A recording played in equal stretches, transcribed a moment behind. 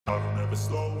I don't ever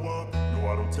slow up, no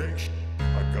I don't take shit.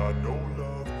 I got no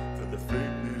love for the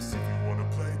fakeness. If you wanna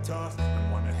play tough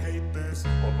and wanna hate this,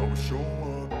 I'll always show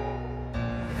up.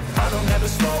 I don't ever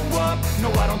slow up,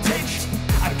 no I don't take shit.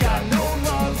 I got no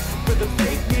love for the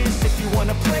fakeness. If you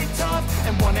wanna play tough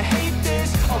and wanna hate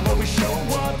this, I'll always show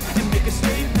up and make a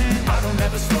statement. I don't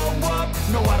ever slow up,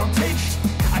 no I don't take shit.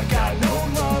 I got no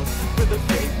love for the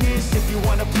fakeness. If you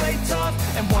wanna play tough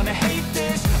and wanna hate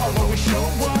this, I'll always show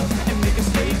up and make a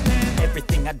statement.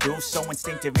 Everything I do so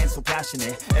instinctive and so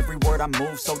passionate. Every word I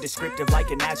move so descriptive like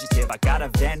an adjective. I got a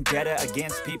vendetta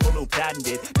against people who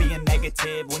patented being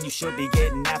negative when you should be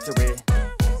getting after it.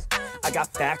 I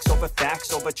got facts over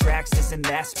tracks, this and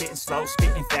that. Spitting slow,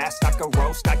 spitting fast. I could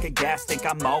roast, I could gas. Think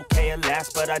I'm okay at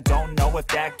last, but I don't know if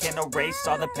that can erase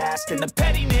all the past. And the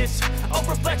pettiness, a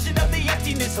reflection of the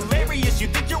emptiness. Hilarious, you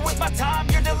think you're worth my time,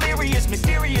 you're delirious.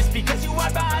 Mysterious, because you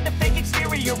hide behind a fake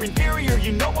exterior. Inferior,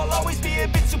 you know I'll always be a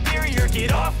bit superior.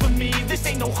 Get off of me, this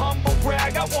ain't no humble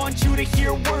brag. I want you to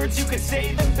hear words, you can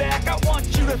say them back. I want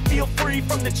you to feel free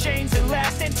from the chains that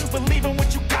last, and to believe in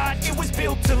what you got, it was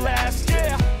built to last,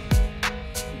 yeah.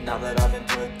 Now that I've been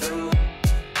put through,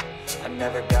 I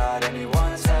never got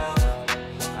anyone's help.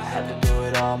 I had to do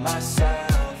it all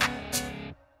myself.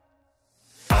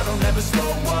 I don't ever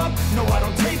slow up, no I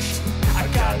don't take shit. I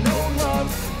got no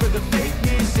love for the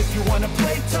fakeness. If you wanna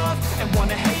play tough and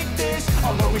wanna hate this,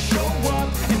 I'll always show up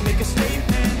and make a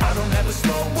statement. I don't ever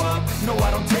slow up, no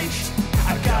I don't take shit.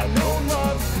 I got no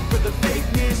love for the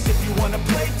fakeness. If you wanna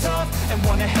play tough and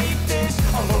wanna hate this,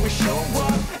 I'll always show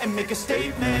up and make a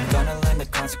statement. Gonna learn the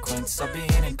consequence of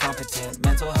being incompetent.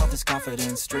 Mental health is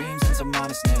confidence, dreams and some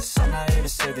honestness. I'm not here to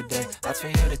save the day, that's for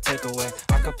you to take away.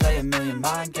 I could play a million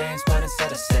mind games, but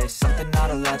instead I say something not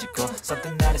illogical,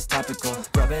 something that is topical.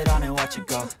 Rub it on and watch it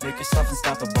go, make yourself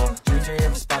unstoppable. Dreams are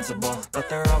irresponsible, but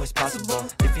they're always possible.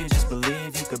 If you just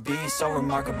believe, you could be so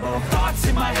remarkable. Thoughts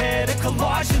in my head, a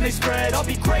collage and they spread. I'll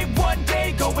be great one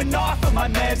day, going off of my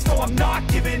meds. No, I'm not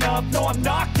giving up, no, I'm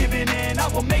not giving in. I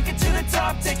will make it to the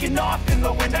top, taking off in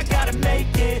the wind. I gotta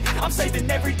make it, I'm saving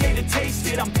every day to taste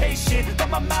it. I'm patient, but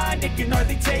my mind, it can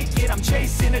hardly take it. I'm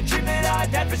chasing a dream that I've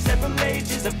had for several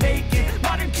ages. A vacant,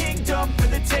 modern kingdom for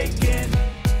the taking.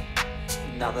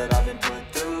 Now that I've been put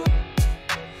through,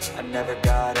 I never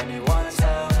got anyone's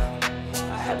help.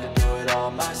 I had to do it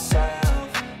all myself.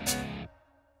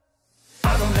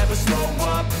 I don't ever slow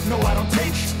up, no I don't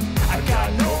take shit. I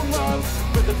got no love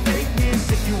for the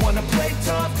fakeness. If you wanna play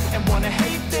tough and wanna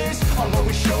hate this, I'll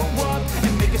always show up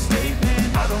and make a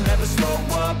statement. I don't ever slow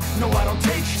up, no I don't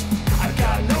take shit. I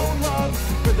got no love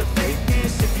for the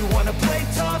fakeness. If you wanna play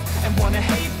tough and wanna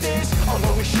hate this, I'll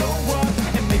always show up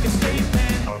and make a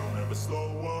statement. I don't ever slow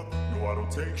up, no I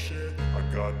don't take shit. I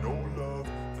got no love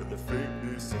for the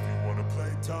fakeness. If you wanna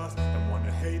play tough and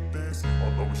wanna hate this,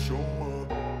 I'll always show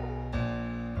up.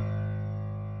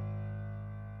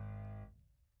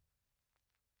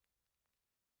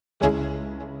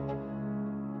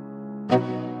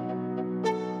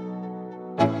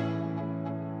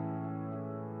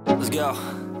 Let's go.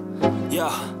 Yo,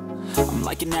 I'm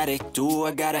like an addict, do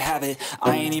I gotta have it.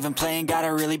 I ain't even playing, got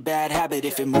a really bad habit.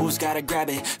 If it moves, gotta grab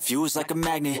it, fuse like a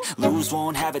magnet. Lose,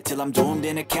 won't have it till I'm doomed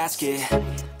in a casket.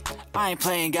 I ain't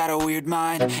playing, got a weird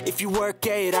mind. If you work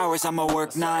 8 hours, I'ma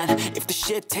work 9. If the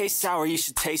shit tastes sour, you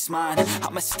should taste mine.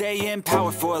 I'ma stay in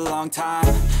power for a long time.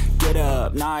 Get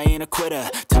up, nah, I ain't a quitter.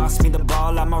 Toss me the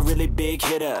ball, I'm a really big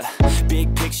hitter.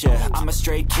 Big picture, I'm a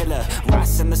straight killer.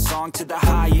 Rising the song to the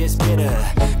highest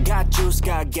bidder. Got juice,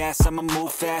 got gas, I'ma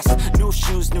move fast. New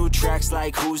shoes, new tracks,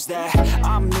 like who's that?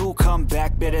 I'm new, come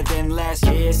back, better than last.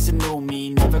 Yeah, it's a new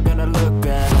me, never gonna look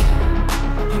back.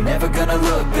 Never gonna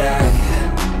look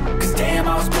back. Cause damn,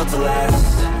 I was built to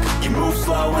last. You move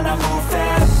slow and I move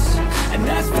fast, and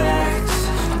that's facts.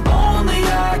 Only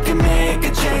I can make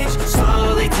a change.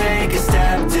 Slowly take a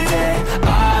step today.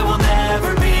 I will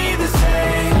never be the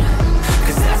same.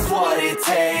 Cause that's what it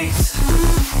takes.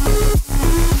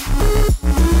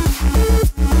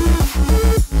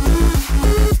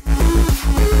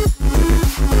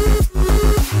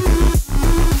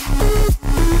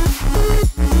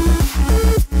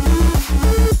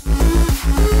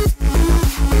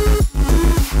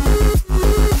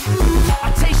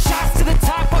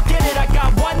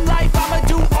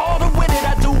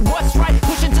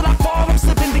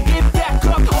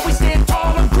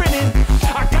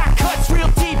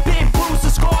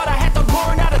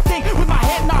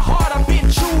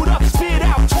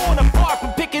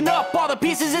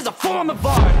 Pieces is a form of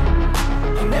art.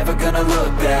 I'm never gonna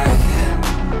look back.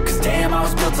 Cause damn, I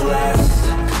was built to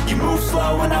last. You move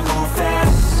slow and I move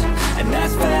fast, and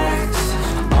that's facts.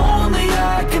 Only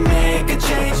I I can make a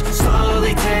change.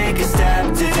 Slowly take a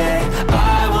step today.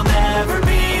 I will never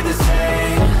be the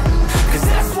same, 'cause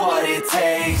that's what it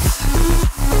takes.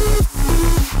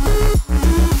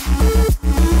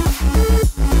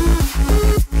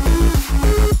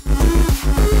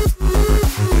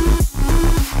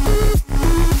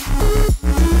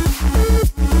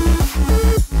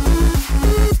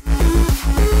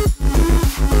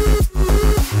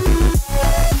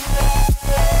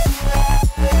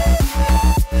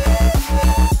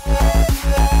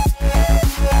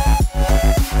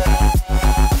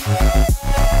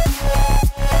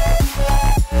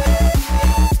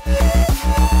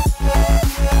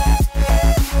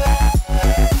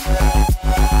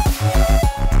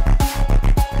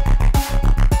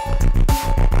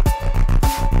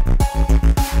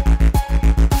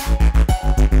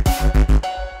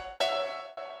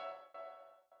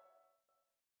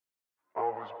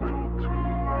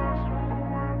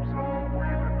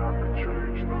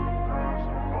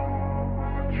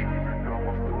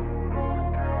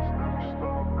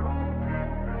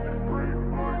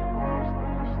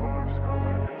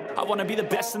 I wanna be the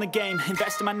best in the game,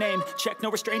 invest in my name, check no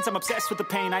restraints, I'm obsessed with the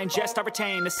pain. I ingest, I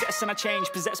retain, assess and I change,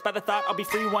 possessed by the thought I'll be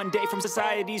free one day from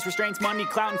society's restraints. Money,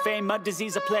 clout and fame, mud,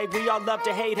 disease, a plague. We all love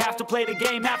to hate, have to play the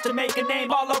game, have to make a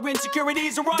name. All our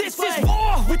insecurities are on display. This is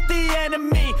war with the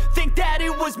enemy, think that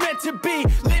it was meant to be.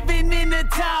 Living in a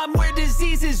time where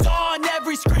disease is on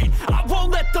every screen. I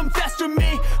won't let them fester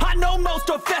me, I know most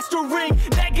are festering.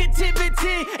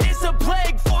 Negativity is a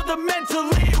plague for the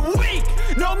mentally weak.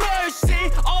 No mercy,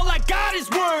 all I got is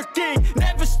working.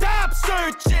 Never stop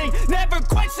searching, never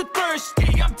quite so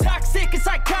thirsty. I'm toxic and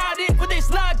psychotic, with this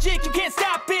logic, you can't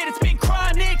stop it. It's been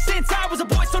chronic since I was a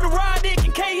boy, so neurotic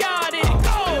and chaotic.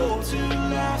 Built to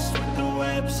last with the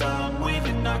webs I'm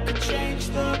weaving. I could change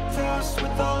the past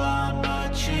with all I'm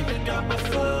achieving. Got my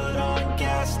foot on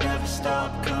gas, never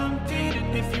stop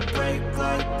competing. If you break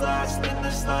like glass, then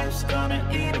this life's gonna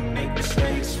eat 'em. Make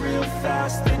mistakes real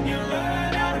fast, then you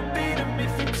learn how to beat 'em.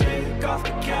 If you take off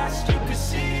the cast, you can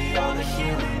see all the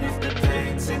healing. If the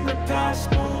pain's in the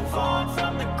past, move on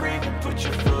from the grave and put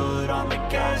your foot on the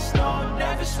gas. No,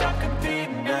 never stop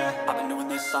competing, yeah. I've been doing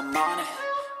this, I'm on it.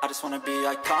 I just wanna be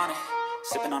iconic.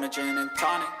 Sipping on a gin and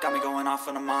tonic, got me going off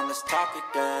when I'm on this topic,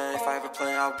 yeah. If I ever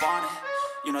play, I want it.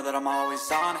 You know that I'm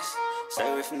always honest. Stay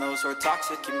away from those who are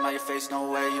toxic, keep them out your face, no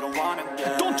way, you don't want them,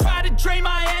 yeah. Don't try to drain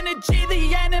my energy,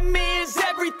 the enemy is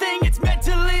everything. It's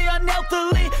mentally,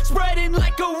 unhealthily, spreading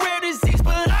like a rare disease.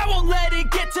 But I won't let it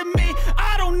get to me,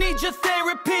 I don't need your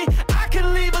therapy. I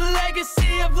can leave a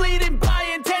legacy of leading by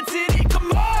intensity.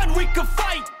 Come on, we can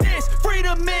fight this,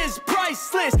 freedom is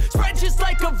priceless. Spread just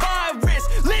like a virus.